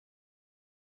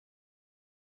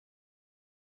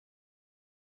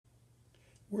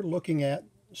We're looking at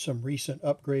some recent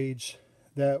upgrades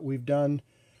that we've done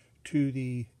to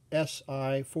the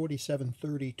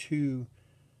Si4732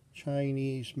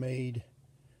 Chinese-made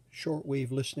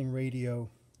shortwave listening radio,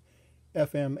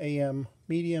 FM, AM,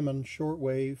 medium and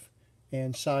shortwave,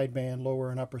 and sideband,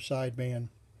 lower and upper sideband.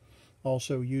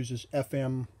 Also uses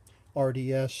FM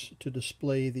RDS to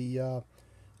display the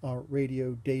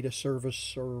radio data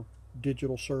service or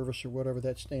digital service or whatever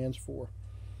that stands for.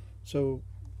 So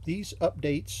these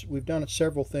updates, we've done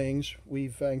several things.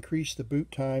 We've increased the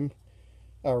boot time,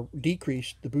 or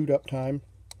decreased the boot up time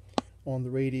on the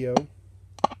radio.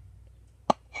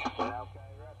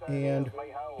 And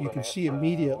you can see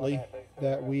immediately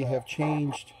that we have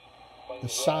changed the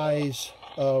size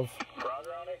of,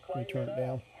 let me turn it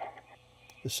down,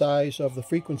 the size of the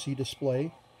frequency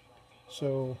display.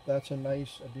 So that's a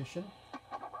nice addition.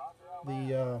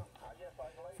 The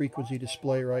frequency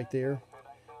display right there.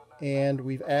 And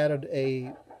we've added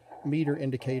a meter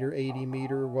indicator, 80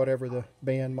 meter, whatever the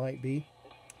band might be.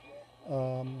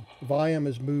 Volume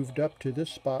is moved up to this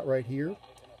spot right here.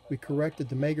 We corrected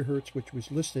the megahertz, which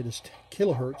was listed as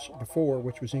kilohertz before,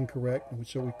 which was incorrect. And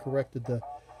so we corrected the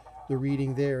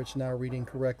reading there. It's now reading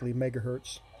correctly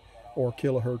megahertz or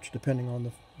kilohertz, depending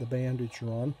on the band that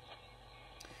you're on.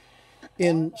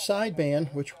 In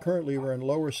sideband, which currently we're in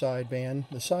lower sideband,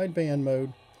 the sideband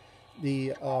mode,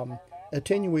 the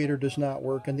attenuator does not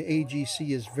work, and the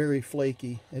AGC is very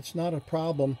flaky. It's not a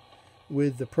problem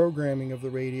with the programming of the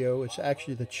radio. It's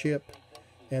actually the chip,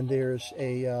 and there's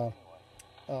a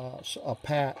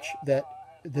patch that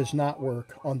does not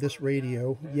work on this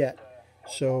radio yet.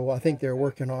 So I think they're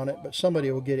working on it, but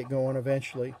somebody will get it going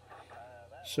eventually.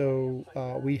 So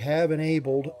we have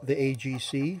enabled the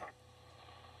AGC,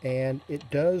 and it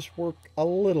does work a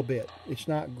little bit. It's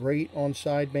not great on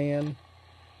sideband,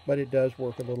 but it does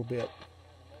work a little bit.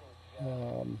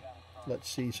 Let's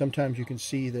see, sometimes you can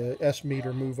see the S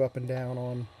meter move up and down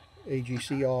on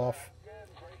AGC off.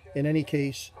 In any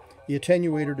case, the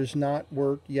attenuator does not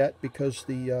work yet because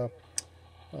the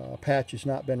patch has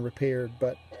not been repaired,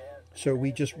 but so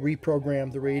we just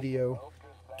reprogrammed the radio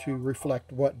to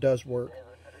reflect what does work.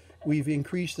 We've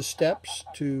increased the steps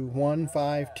to 1,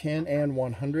 5, 10, and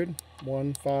 100.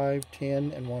 1, 5,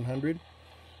 10, and 100,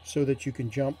 so that you can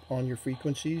jump on your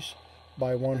frequencies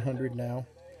by 100 now.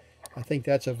 I think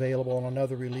that's available on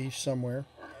another release somewhere.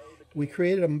 We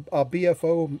created a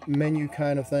BFO menu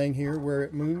kind of thing here where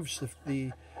it moves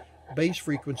the base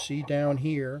frequency down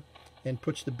here and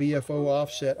puts the BFO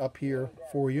offset up here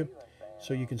for you,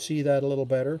 so you can see that a little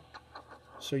better.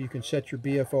 So you can set your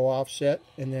BFO offset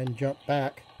and then jump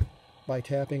back by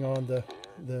tapping on the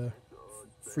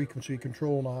frequency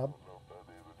control knob.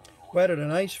 We added a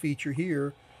nice feature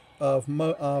here of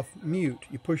mute.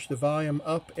 You push the volume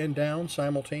up and down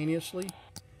simultaneously,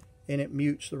 and it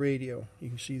mutes the radio. You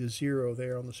can see the 0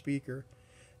 there on the speaker.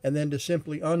 And then to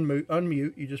simply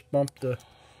unmute, you just bump the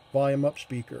volume up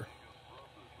speaker,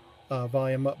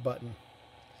 volume up button.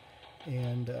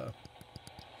 And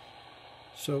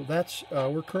so that's,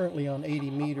 we're currently on 80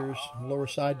 meters, lower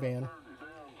sideband.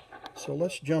 So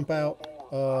let's jump out,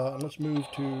 and let's move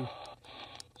to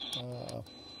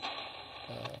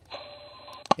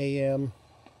AM,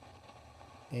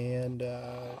 and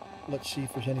let's see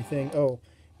if there's anything. Oh,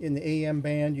 in the AM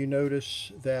band, you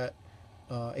notice that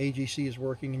AGC is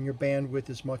working and your bandwidth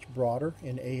is much broader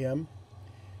in AM.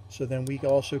 So then we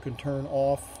also can turn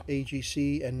off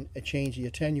AGC and change the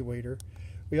attenuator.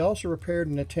 We also repaired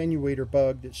an attenuator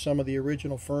bug that some of the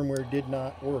original firmware did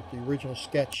not work. The original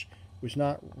sketch was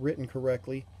not written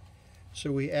correctly.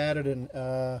 So we added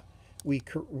an we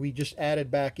just added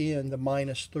back in the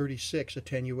 -36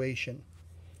 attenuation.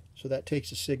 So that takes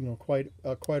the signal quite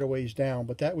a ways down.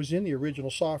 But that was in the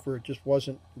original software. It just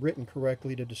wasn't written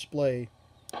correctly to display.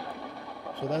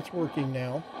 So that's working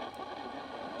now.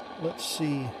 Let's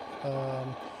see.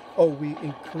 We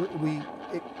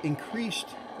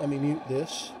increased, let me mute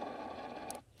this.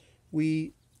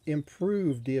 We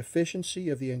improved the efficiency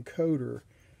of the encoder.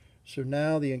 So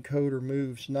now the encoder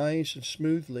moves nice and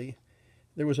smoothly.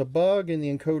 There was a bug in the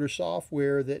encoder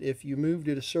software that if you moved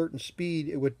at a certain speed,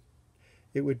 it would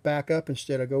back up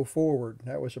instead of go forward.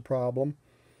 That was a problem.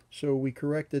 So we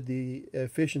corrected the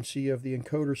efficiency of the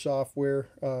encoder software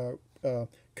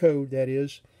code, that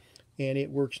is, and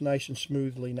it works nice and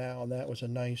smoothly now. And that was a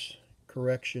nice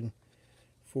correction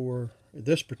for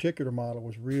this particular model.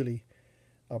 Was really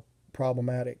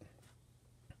problematic.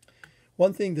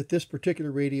 One thing that this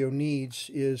particular radio needs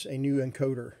is a new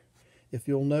encoder. If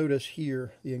you'll notice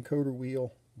here, the encoder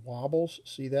wheel wobbles.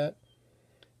 See that?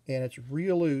 And it's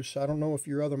real loose. I don't know if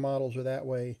your other models are that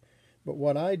way, But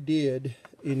what I did,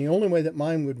 and the only way that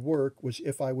mine would work, was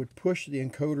if I would push the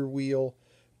encoder wheel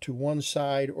to one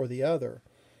side or the other.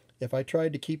 If I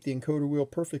tried to keep the encoder wheel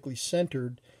perfectly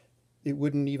centered, it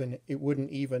wouldn't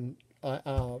even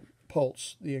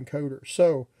pulse the encoder.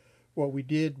 So what we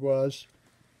did was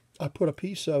I put a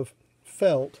piece of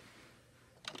felt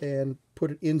and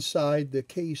put it inside the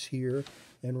case here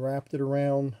and wrapped it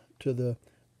around to the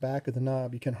back of the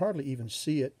knob. You can hardly even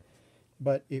see it,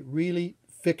 but it really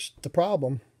fixed the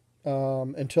problem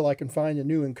until I can find a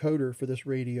new encoder for this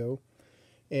radio.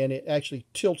 And it actually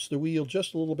tilts the wheel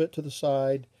just a little bit to the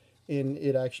side, and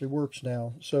it actually works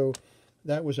now. So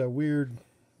that was a weird,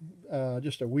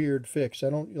 just a weird fix. I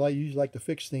don't usually like to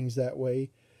fix things that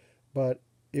way, but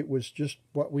it was just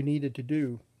what we needed to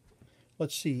do.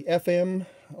 Let's see, FM.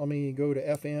 Let me go to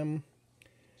FM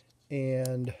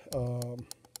and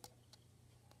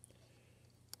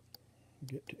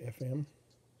get to FM.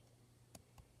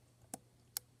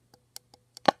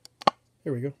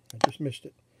 Here we go. I just missed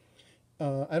it.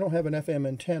 I don't have an FM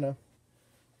antenna.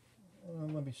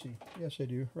 Let me see. Yes, I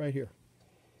do. Right here.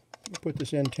 Let me put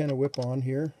this antenna whip on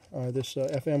here. This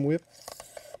FM whip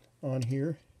on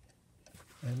here.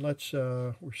 And let's,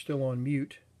 we're still on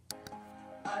mute.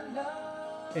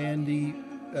 And the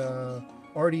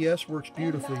RDS works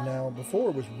beautifully now.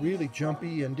 Before it was really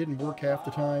jumpy and didn't work half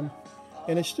the time.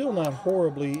 And it's still not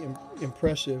horribly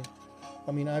impressive.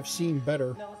 I mean, I've seen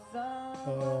better.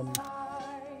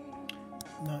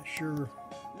 Not sure.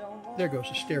 There goes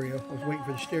the stereo. I was waiting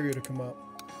for the stereo to come up.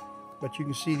 But you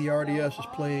can see the RDS is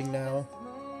playing now.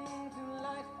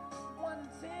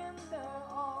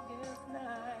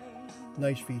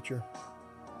 Nice feature.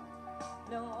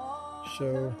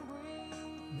 So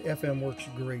the FM works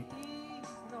great.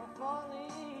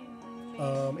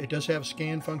 It does have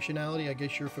scan functionality. I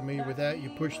guess you're familiar with that. You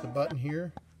push the button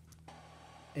here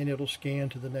and it'll scan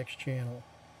to the next channel.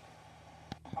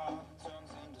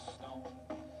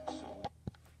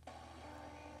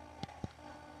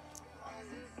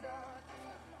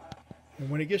 And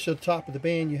when it gets to the top of the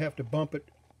band, you have to bump it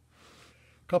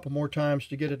a couple more times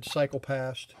to get it to cycle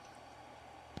past.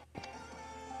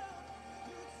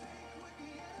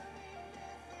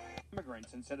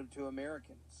 Immigrants instead of to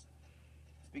Americans.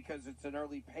 It's because it's an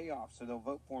early payoff, so they'll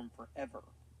vote for him forever.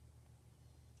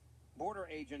 Border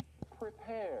agent.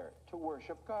 Prepare to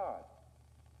worship God.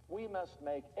 We must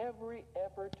make every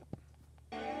effort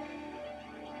to...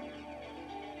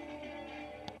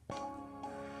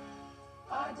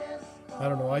 I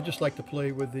don't know, I just like to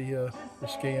play with the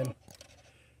scan.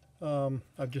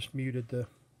 I've just muted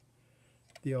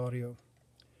the audio.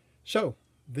 So,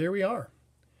 there we are.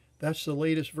 That's the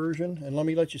latest version, and let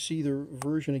me let you see the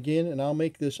version again, and I'll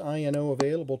make this INO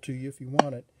available to you if you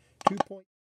want it.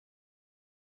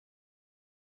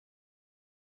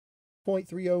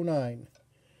 2.309.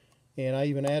 And I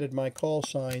even added my call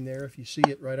sign there, if you see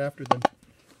it right after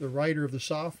the writer of the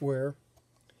software.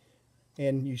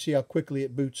 And you see how quickly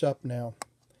it boots up now,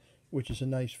 which is a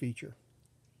nice feature.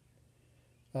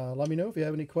 Let me know if you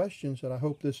have any questions, and I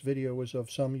hope this video was of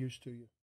some use to you.